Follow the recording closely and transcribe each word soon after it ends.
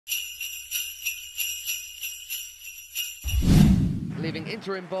leaving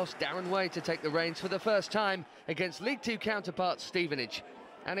interim boss Darren Way to take the reins for the first time against League Two counterpart Stevenage.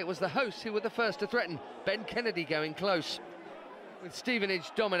 And it was the hosts who were the first to threaten, Ben Kennedy going close. With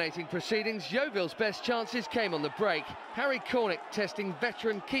Stevenage dominating proceedings, Yeoville's best chances came on the break. Harry Cornick testing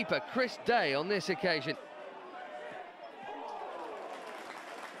veteran keeper Chris Day on this occasion.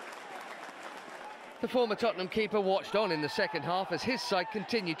 The former Tottenham keeper watched on in the second half as his side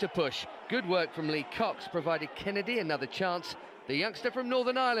continued to push. Good work from Lee Cox provided Kennedy another chance. The youngster from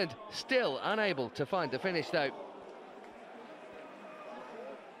Northern Ireland still unable to find the finish though.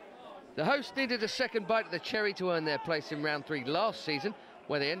 The hosts needed a second bite of the cherry to earn their place in round 3 last season,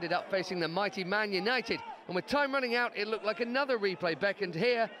 where they ended up facing the mighty Man United. And with time running out, it looked like another replay beckoned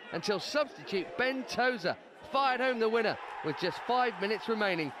here until substitute Ben Tozer fired home the winner with just 5 minutes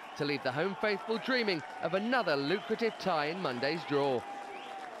remaining to leave the home faithful dreaming of another lucrative tie in Monday's draw.